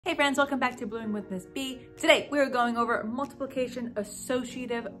Hey friends, welcome back to Blooming with Ms. B. Today we are going over multiplication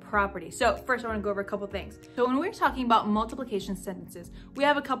associative property. So first I want to go over a couple things. So when we're talking about multiplication sentences, we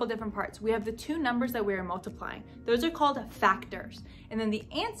have a couple different parts. We have the two numbers that we are multiplying. Those are called factors. And then the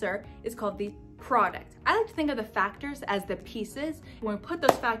answer is called the product. I like to think of the factors as the pieces. When we put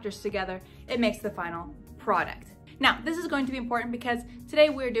those factors together, it makes the final product. Now, this is going to be important because today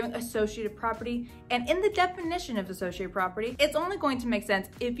we're doing associative property, and in the definition of associative property, it's only going to make sense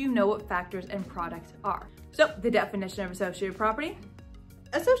if you know what factors and products are. So the definition of associative property.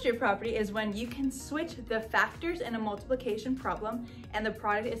 Associative property is when you can switch the factors in a multiplication problem and the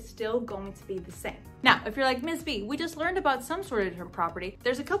product is still going to be the same. Now, if you're like, Ms. B, we just learned about some sort of different property.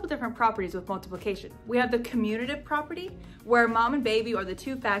 There's a couple different properties with multiplication. We have the commutative property, where mom and baby or the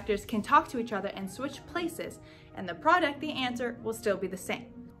two factors can talk to each other and switch places, and the product, the answer, will still be the same.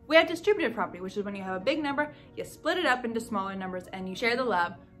 We have distributive property, which is when you have a big number, you split it up into smaller numbers and you share the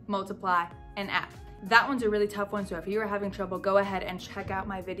love, multiply, and add. That one's a really tough one, so if you are having trouble, go ahead and check out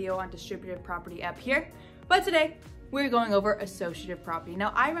my video on distributive property up here. But today, we're going over associative property.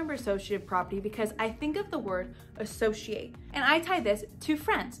 Now, I remember associative property because I think of the word associate, and I tie this to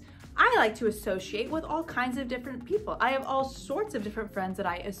friends. I like to associate with all kinds of different people. I have all sorts of different friends that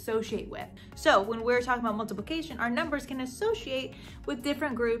I associate with. So when we're talking about multiplication, our numbers can associate with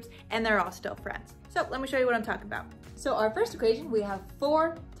different groups and they're all still friends. So let me show you what I'm talking about. So our first equation, we have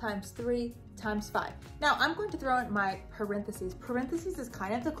 4 times 3 times 5. Now I'm going to throw in my parentheses. Parentheses is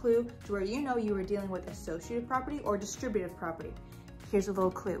kind of the clue to where you know you are dealing with associative property or distributive property. Here's a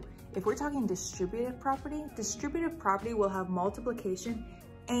little clue. If we're talking distributive property will have multiplication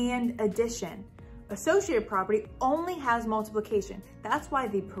and addition. Associative property only has multiplication. That's why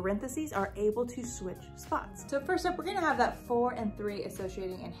the parentheses are able to switch spots. So first up, we're gonna have that 4 and 3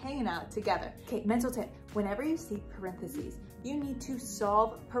 associating and hanging out together. Okay, mental tip, whenever you see parentheses, you need to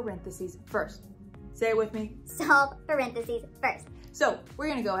solve parentheses first. Say it with me. Solve parentheses first. So we're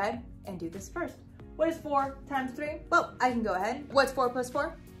gonna go ahead and do this first. What is 4 times 3? Well, I can go ahead. What's 4 plus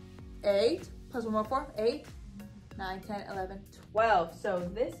 4? 8, plus one more 4, 8, 9, 10, 11, 12. So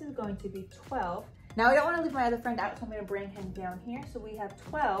this is going to be 12. Now I don't want to leave my other friend out, so I'm going to bring him down here. So we have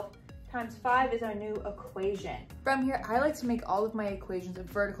 12 times 5 is our new equation. From here, I like to make all of my equations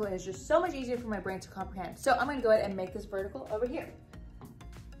vertical. It's just so much easier for my brain to comprehend. So I'm going to go ahead and make this vertical over here.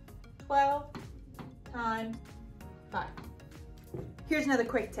 12 times 5. Here's another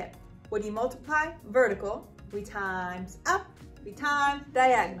quick tip. When you multiply vertical, we times up, we times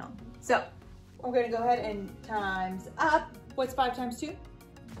diagonal. So we're going to go ahead and times up. What's 5 times 2?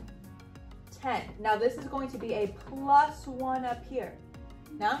 10. Now this is going to be a plus 1 up here.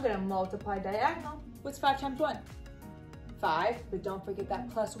 Now I'm going to multiply diagonal. What's 5 times 1? 5, but don't forget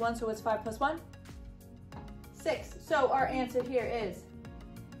that plus 1. So what's 5 plus 1? 6. So our answer here is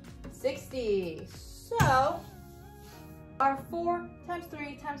 60. So our 4 times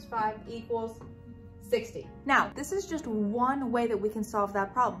 3 times 5 equals 60. Now, this is just one way that we can solve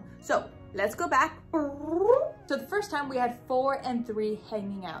that problem. So let's go back. So the first time we had 4 and 3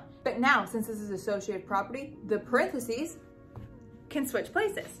 hanging out. But now, since this is associative property, the parentheses can switch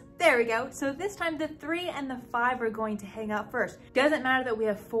places. There we go. So this time the 3 and the 5 are going to hang out first. Doesn't matter that we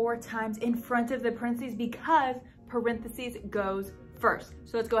have 4 times in front of the parentheses because parentheses goes first.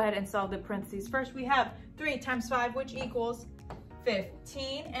 So let's go ahead and solve the parentheses first. We have 3 times 5, which equals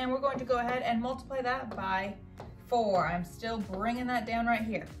 15, and we're going to go ahead and multiply that by 4. I'm still bringing that down right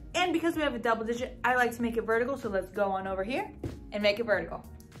here. And because we have a double digit, I like to make it vertical, so let's go on over here and make it vertical.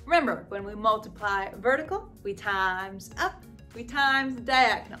 Remember, when we multiply vertical, we times up, we times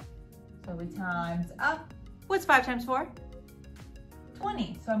diagonal. So we times up. What's 5 times 4?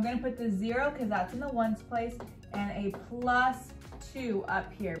 20. So I'm going to put the 0 because that's in the ones place and a plus 2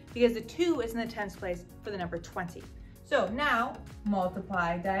 up here because the 2 is in the tens place for the number 20. So now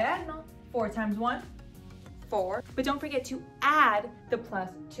multiply diagonal. 4 times 1, 4. But don't forget to add the plus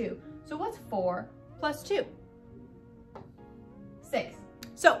 2. So what's 4 plus 2? 6.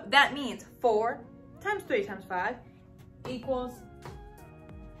 So that means 4 times 3 times 5 equals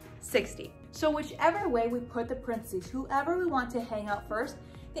 60. So whichever way we put the parentheses, whoever we want to hang out first,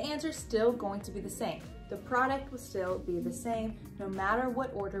 the answer is still going to be the same. The product will still be the same no matter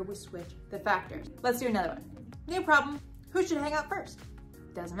what order we switch the factors. Let's do another one. New problem, who should hang out first?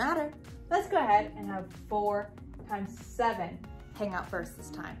 Doesn't matter. Let's go ahead and have 4 times 7 hang out first this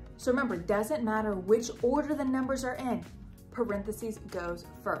time. So remember, doesn't matter which order the numbers are in, parentheses goes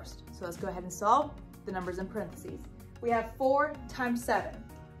first. So let's go ahead and solve the numbers in parentheses. We have 4 times 7.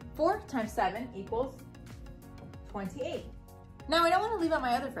 4 times 7 equals 28. Now I don't want to leave out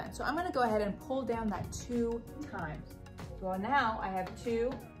my other friend, so I'm going to go ahead and pull down that 2 times. Well, now I have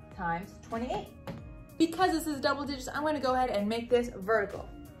 2 times 28. Because this is double digits, I'm going to go ahead and make this vertical.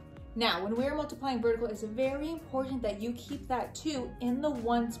 Now, when we're multiplying vertical, it's very important that you keep that 2 in the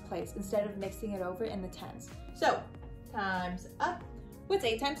ones place instead of mixing it over in the tens. So, times up. What's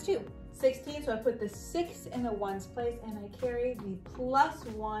 8 times 2? 16, so I put the 6 in the ones place and I carry the plus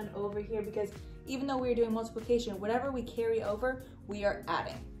 1 over here because even though we're doing multiplication, whatever we carry over, we are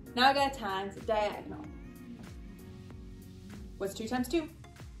adding. Now I got times diagonal. What's 2 times 2?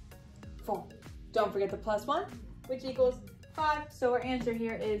 4. Don't forget the plus 1, which equals 5. So our answer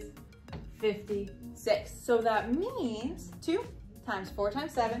here is 56. So that means 2 times 4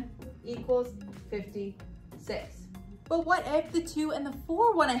 times 7 equals 56. But what if the 2 and the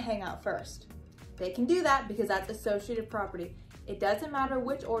 4 want to hang out first? They can do that because that's associative property. It doesn't matter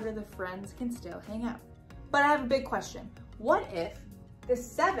which order, the friends can still hang out. But I have a big question. What if the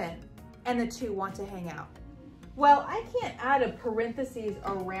 7 and the 2 want to hang out? Well, I can't add a parentheses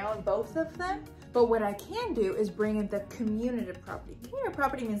around both of them, but what I can do is bring in the commutative property. Commutative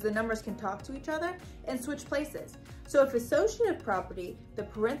property means the numbers can talk to each other and switch places. So if associative property, the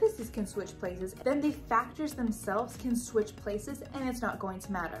parentheses can switch places, then the factors themselves can switch places and it's not going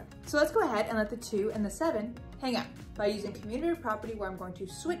to matter. So let's go ahead and let the 2 and the 7 hang out by using commutative property where I'm going to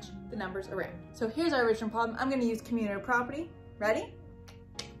switch the numbers around. So here's our original problem. I'm going to use commutative property. Ready?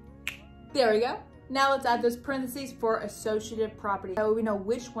 There we go. Now let's add those parentheses for associative property. That way we know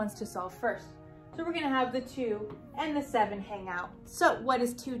which ones to solve first. So we're gonna have the 2 and the 7 hang out. So what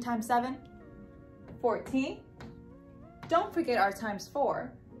is 2 times 7? 14. Don't forget our times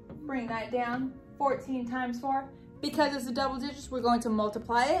 4. Bring that down, 14 times 4. Because it's a double digits, we're going to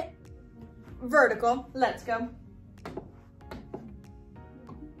multiply it vertical. Let's go.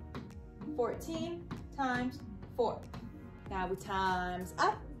 14 times 4. Now we times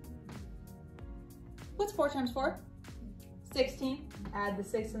up. What's 4 times 4? 16. Add the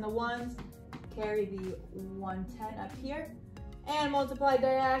 6 and the 1s. Carry the 110 up here. And multiply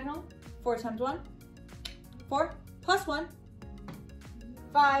diagonal. 4 times 1. 4 plus 1.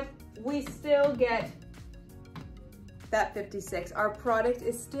 5. We still get that 56. Our product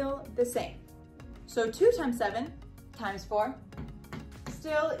is still the same. So 2 times 7 times 4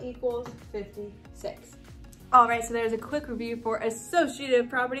 still equals 56. All right, so there's a quick review for associative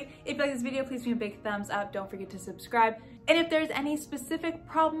property. If you like this video, please give me a big thumbs up. Don't forget to subscribe. And if there's any specific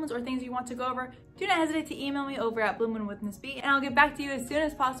problems or things you want to go over, do not hesitate to email me over at bloomingwithmsb and I'll get back to you as soon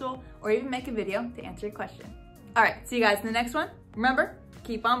as possible or even make a video to answer your question. All right, see you guys in the next one. Remember,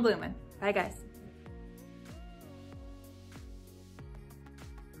 keep on blooming. Bye guys.